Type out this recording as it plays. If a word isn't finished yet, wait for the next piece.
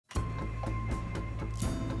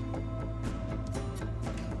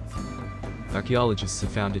archaeologists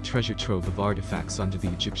have found a treasure trove of artifacts under the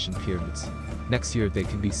Egyptian pyramids. Next year they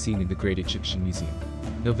can be seen in the Great Egyptian Museum.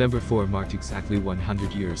 November 4 marked exactly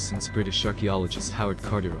 100 years since British archaeologist Howard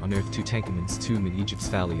Carter unearthed Tutankhamun's tomb in Egypt's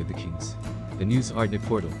Valley of the Kings. The news Artnet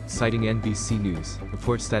portal, citing NBC News,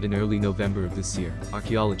 reports that in early November of this year,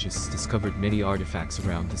 archaeologists discovered many artifacts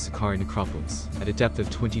around the Saqqara necropolis, at a depth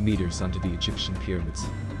of 20 meters under the Egyptian pyramids.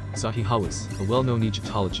 Zahi Hawass, a well-known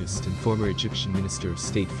Egyptologist and former Egyptian Minister of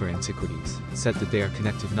State for Antiquities, said that they are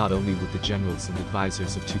connected not only with the generals and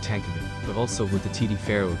advisors of Tutankhamun, but also with the Teti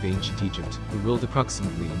pharaoh of ancient Egypt, who ruled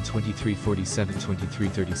approximately in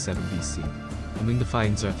 2347–2337 BC. Among the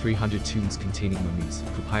finds are 300 tombs containing mummies,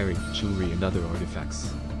 papyri, jewelry and other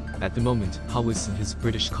artifacts. At the moment, Hawass and his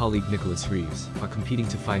British colleague Nicholas Reeves are competing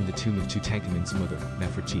to find the tomb of Tutankhamun's mother,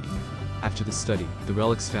 Nefertiti. After the study, the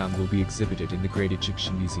relics found will be exhibited in the Great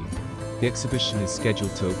Egyptian Museum. The exhibition is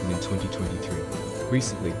scheduled to open in 2023.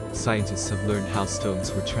 Recently, scientists have learned how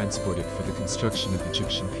stones were transported for the construction of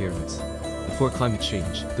Egyptian pyramids. Before climate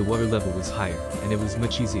change, the water level was higher, and it was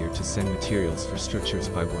much easier to send materials for structures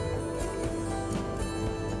by water.